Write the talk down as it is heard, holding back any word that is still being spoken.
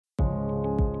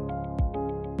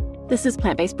This is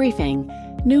Plant-Based Briefing,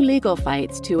 New Legal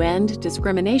Fights to End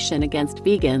Discrimination Against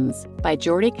Vegans by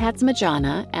Jordi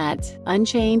Casmitjana at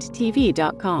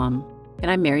unchainedtv.com. And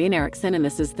I'm Marian Erickson, and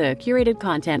this is the curated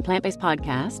content plant-based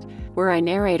podcast where I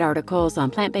narrate articles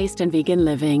on plant-based and vegan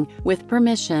living with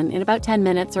permission in about 10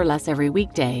 minutes or less every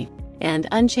weekday. And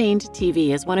Unchained TV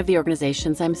is one of the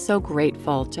organizations I'm so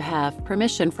grateful to have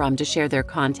permission from to share their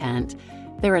content.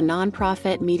 They're a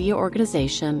nonprofit media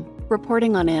organization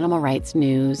reporting on animal rights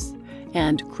news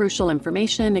and crucial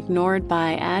information ignored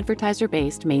by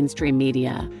advertiser-based mainstream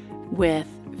media, with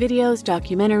videos,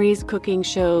 documentaries, cooking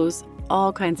shows,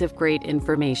 all kinds of great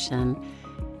information.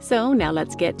 So now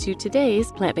let's get to today's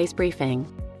plant-based briefing.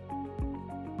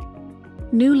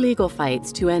 New Legal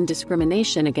Fights to End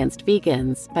Discrimination Against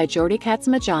Vegans by Jordi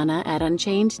Casmitjana at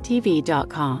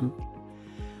unchainedtv.com.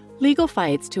 Legal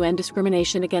fights to end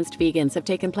discrimination against vegans have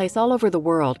taken place all over the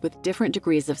world with different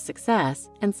degrees of success,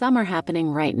 and some are happening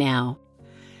right now.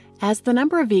 As the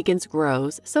number of vegans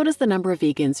grows, so does the number of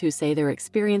vegans who say they're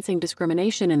experiencing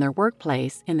discrimination in their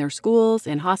workplace, in their schools,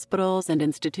 in hospitals and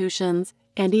institutions,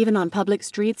 and even on public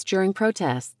streets during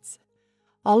protests.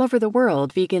 All over the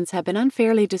world, vegans have been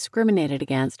unfairly discriminated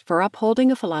against for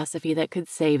upholding a philosophy that could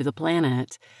save the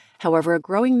planet. However, a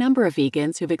growing number of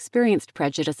vegans who've experienced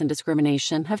prejudice and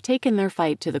discrimination have taken their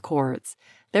fight to the courts.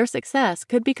 Their success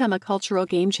could become a cultural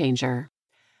game changer.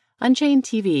 Unchained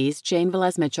TV's Jane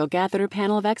Velez-Mitchell gathered a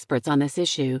panel of experts on this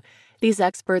issue. These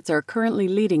experts are currently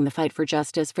leading the fight for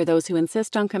justice for those who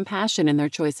insist on compassion in their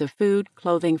choice of food,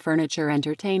 clothing, furniture,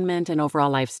 entertainment, and overall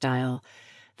lifestyle.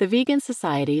 The Vegan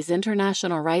Society's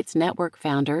International Rights Network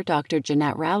founder, Dr.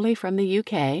 Jeanette Rowley from the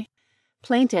UK,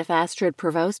 plaintiff Astrid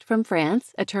Provost from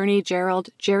France, attorney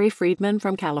Jerry Friedman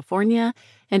from California,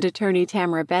 and attorney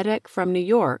Tamara Bedek from New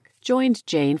York joined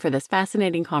Jane for this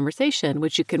fascinating conversation,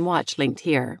 which you can watch linked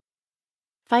here.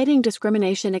 Fighting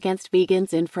discrimination against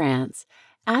vegans in France.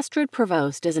 Astrid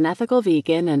Provost is an ethical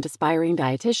vegan and aspiring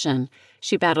dietitian.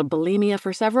 She battled bulimia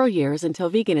for several years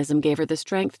until veganism gave her the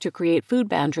strength to create food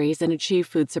boundaries and achieve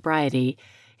food sobriety.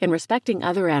 In respecting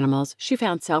other animals, she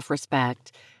found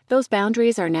self-respect. Those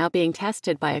boundaries are now being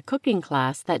tested by a cooking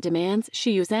class that demands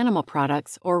she use animal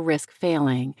products or risk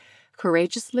failing.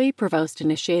 Courageously, Provost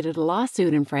initiated a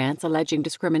lawsuit in France alleging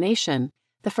discrimination,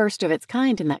 the first of its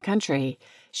kind in that country.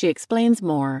 She explains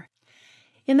more.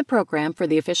 In the program for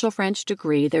the official French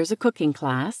degree, there's a cooking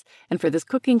class, and for this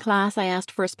cooking class, I asked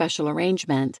for a special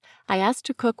arrangement. I asked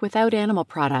to cook without animal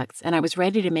products, and I was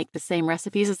ready to make the same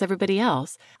recipes as everybody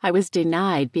else. I was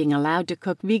denied being allowed to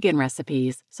cook vegan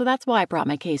recipes, so that's why I brought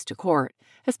my case to court,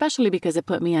 especially because it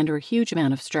put me under a huge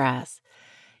amount of stress.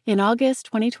 In August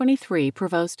 2023,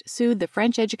 Provost sued the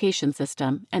French education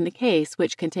system, and the case,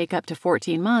 which can take up to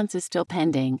 14 months, is still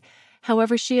pending.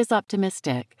 However, she is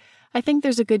optimistic. I think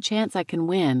there's a good chance I can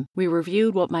win. We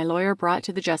reviewed what my lawyer brought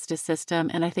to the justice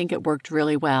system, and I think it worked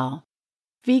really well.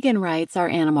 Vegan rights are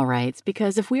animal rights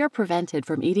because if we are prevented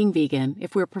from eating vegan,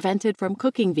 if we're prevented from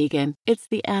cooking vegan, it's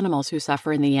the animals who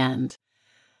suffer in the end.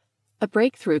 A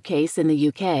breakthrough case in the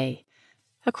UK.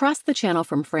 Across the channel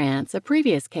from France, a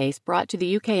previous case brought to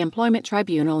the UK Employment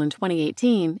Tribunal in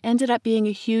 2018 ended up being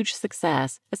a huge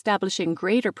success, establishing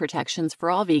greater protections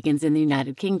for all vegans in the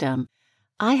United Kingdom.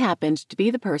 I happened to be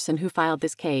the person who filed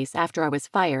this case after I was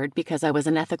fired because I was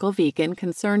an ethical vegan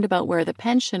concerned about where the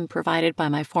pension provided by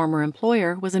my former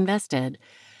employer was invested.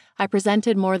 I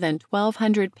presented more than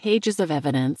 1,200 pages of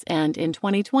evidence, and in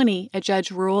 2020, a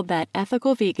judge ruled that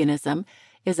ethical veganism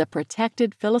is a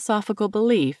protected philosophical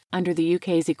belief under the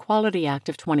UK's Equality Act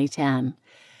of 2010.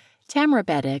 Tamara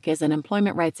Bedek is an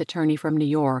employment rights attorney from New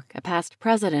York, a past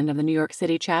president of the New York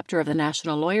City chapter of the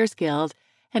National Lawyers Guild,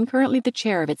 and currently the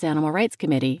chair of its Animal Rights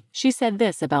Committee. She said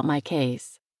this about my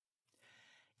case.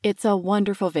 It's a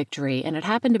wonderful victory, and it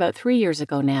happened about 3 years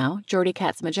ago now. Jordi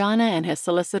Casmitjana and his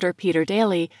solicitor Peter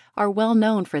Daly are well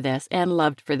known for this and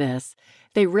loved for this.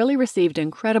 They really received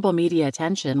incredible media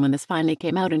attention when this finally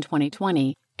came out in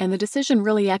 2020, and the decision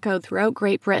really echoed throughout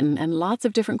Great Britain, and lots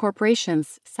of different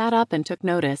corporations sat up and took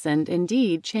notice and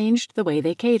indeed changed the way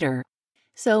they cater.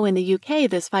 So in the UK,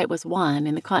 this fight was won.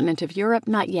 In the continent of Europe,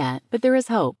 not yet, but there is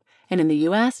hope. And in the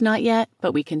US, not yet,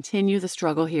 but we continue the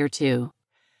struggle here too.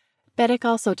 Bedek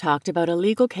also talked about a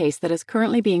legal case that is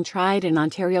currently being tried in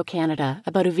Ontario, Canada,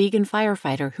 about a vegan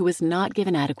firefighter who was not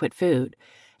given adequate food,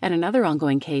 and another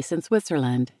ongoing case in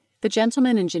Switzerland. The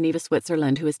gentleman in Geneva,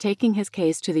 Switzerland, who is taking his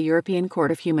case to the European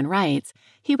Court of Human Rights,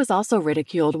 he was also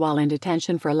ridiculed while in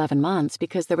detention for 11 months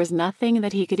because there was nothing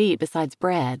that he could eat besides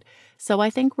bread. So I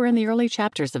think we're in the early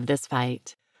chapters of this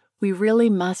fight. We really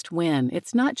must win.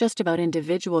 It's not just about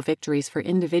individual victories for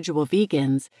individual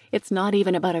vegans. It's not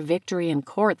even about a victory in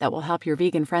court that will help your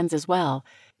vegan friends as well.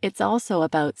 It's also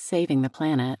about saving the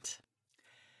planet.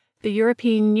 The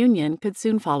European Union could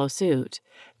soon follow suit.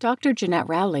 Dr. Jeanette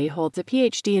Rowley holds a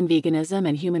PhD in veganism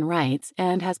and human rights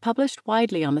and has published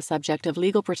widely on the subject of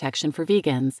legal protection for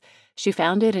vegans. She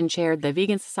founded and chaired the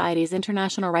Vegan Society's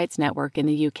International Rights Network in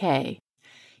the UK.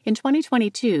 In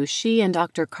 2022, she and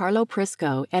Dr. Carlo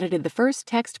Prisco edited the first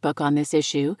textbook on this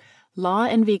issue, Law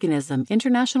and Veganism: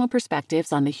 International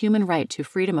Perspectives on the Human Right to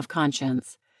Freedom of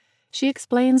Conscience. She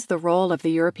explains the role of the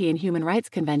European Human Rights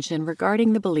Convention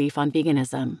regarding the belief on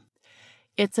veganism.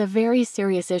 It's a very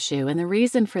serious issue, and the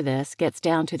reason for this gets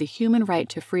down to the human right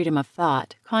to freedom of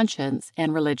thought, conscience,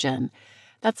 and religion.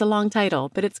 That's a long title,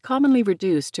 but it's commonly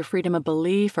reduced to freedom of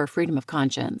belief or freedom of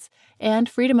conscience. And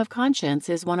freedom of conscience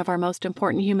is one of our most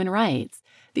important human rights.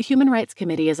 The Human Rights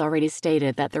Committee has already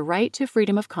stated that the right to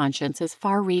freedom of conscience is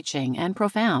far-reaching and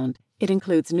profound. It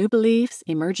includes new beliefs,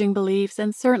 emerging beliefs,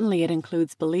 and certainly it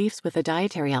includes beliefs with a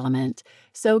dietary element.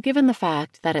 So given the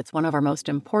fact that it's one of our most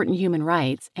important human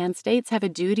rights, and states have a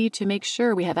duty to make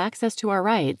sure we have access to our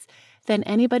rights, then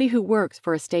anybody who works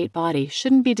for a state body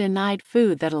shouldn't be denied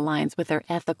food that aligns with their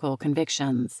ethical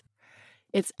convictions.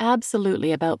 It's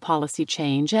absolutely about policy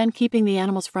change and keeping the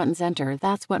animals front and center.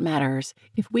 That's what matters.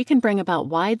 If we can bring about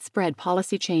widespread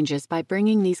policy changes by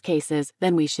bringing these cases,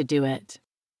 then we should do it.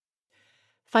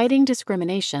 Fighting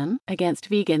discrimination against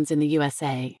vegans in the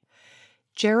USA.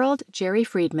 Gerald Jerry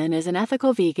Friedman is an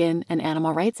ethical vegan, an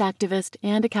animal rights activist,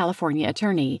 and a California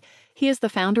attorney. He is the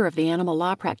founder of the animal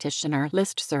law practitioner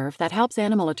listserv that helps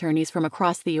animal attorneys from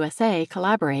across the USA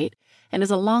collaborate and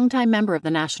is a longtime member of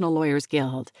the National Lawyers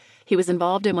Guild. He was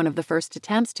involved in one of the first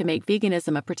attempts to make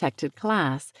veganism a protected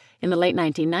class. In the late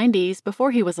 1990s,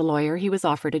 before he was a lawyer, he was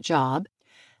offered a job.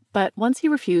 But once he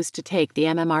refused to take the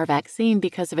MMR vaccine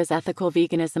because of his ethical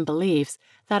veganism beliefs,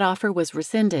 that offer was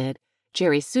rescinded.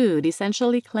 Jerry sued,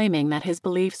 essentially claiming that his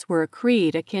beliefs were a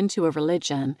creed akin to a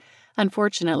religion.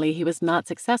 Unfortunately, he was not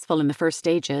successful in the first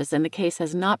stages, and the case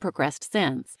has not progressed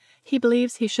since. He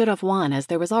believes he should have won, as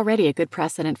there was already a good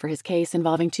precedent for his case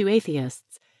involving two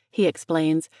atheists. He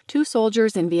explains, 2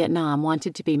 soldiers in Vietnam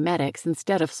wanted to be medics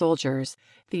instead of soldiers.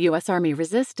 The U.S. Army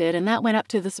resisted, and that went up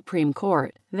to the Supreme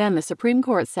Court. Then the Supreme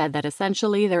Court said that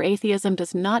essentially their atheism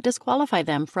does not disqualify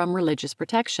them from religious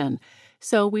protection.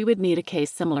 So we would need a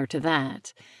case similar to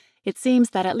that. It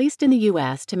seems that at least in the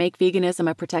U.S., to make veganism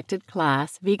a protected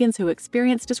class, vegans who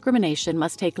experience discrimination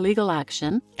must take legal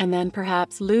action and then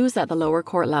perhaps lose at the lower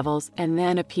court levels and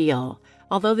then appeal.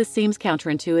 Although this seems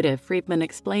counterintuitive, Friedman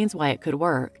explains why it could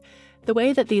work. The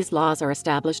way that these laws are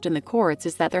established in the courts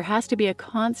is that there has to be a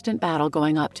constant battle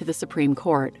going up to the Supreme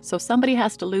Court. So somebody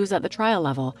has to lose at the trial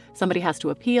level, somebody has to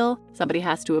appeal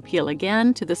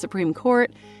again to the Supreme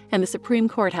Court, and the Supreme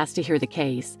Court has to hear the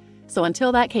case. So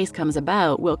until that case comes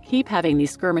about, we'll keep having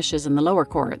these skirmishes in the lower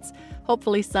courts.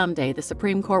 Hopefully someday the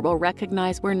Supreme Court will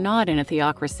recognize we're not in a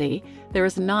theocracy. There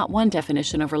is not one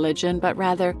definition of religion, but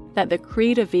rather that the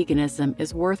creed of veganism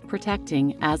is worth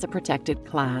protecting as a protected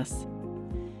class.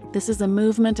 This is a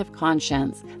movement of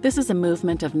conscience. This is a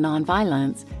movement of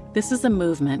nonviolence. This is a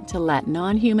movement to let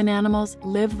non-human animals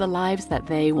live the lives that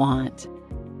they want.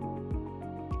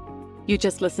 You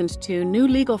just listened to New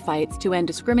Legal Fights to End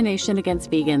Discrimination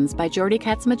Against Vegans by Jordi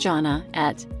Casmitjana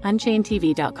at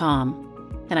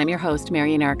UnchainedTV.com. And I'm your host,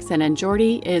 Marian Erickson, and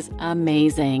Jordi is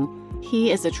amazing.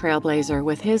 He is a trailblazer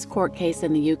with his court case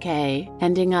in the UK,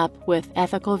 ending up with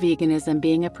ethical veganism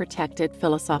being a protected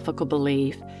philosophical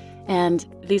belief. And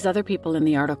these other people in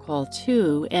the article,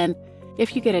 too. And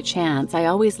if you get a chance, I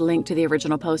always link to the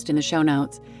original post in the show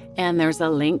notes. And there's a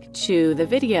link to the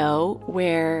video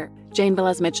where Jane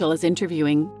Velez-Mitchell is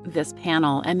interviewing this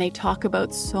panel, and they talk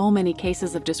about so many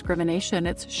cases of discrimination.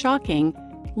 It's shocking.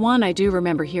 One I do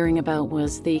remember hearing about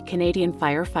was the Canadian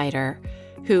firefighter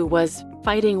who was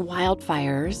fighting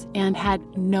wildfires and had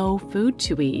no food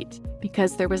to eat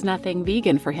because there was nothing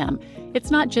vegan for him.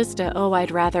 It's not just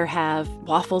I'd rather have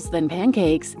waffles than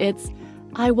pancakes. It's,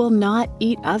 I will not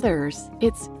eat others.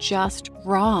 It's just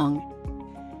wrong.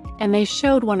 And they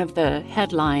showed one of the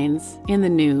headlines in the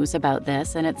news about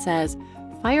this, and it says,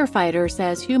 "Firefighter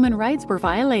says human rights were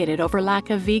violated over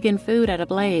lack of vegan food at a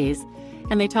blaze."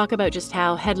 And they talk about just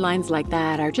how headlines like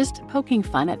that are just poking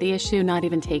fun at the issue, not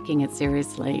even taking it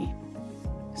seriously.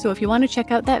 So if you want to check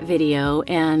out that video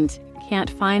and can't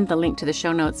find the link to the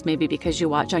show notes, maybe because you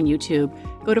watch on YouTube,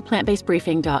 go to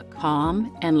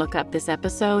plantbasedbriefing.com and look up this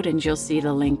episode and you'll see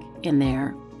the link in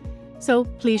there. So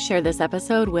please share this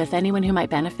episode with anyone who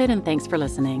might benefit, and thanks for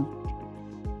listening.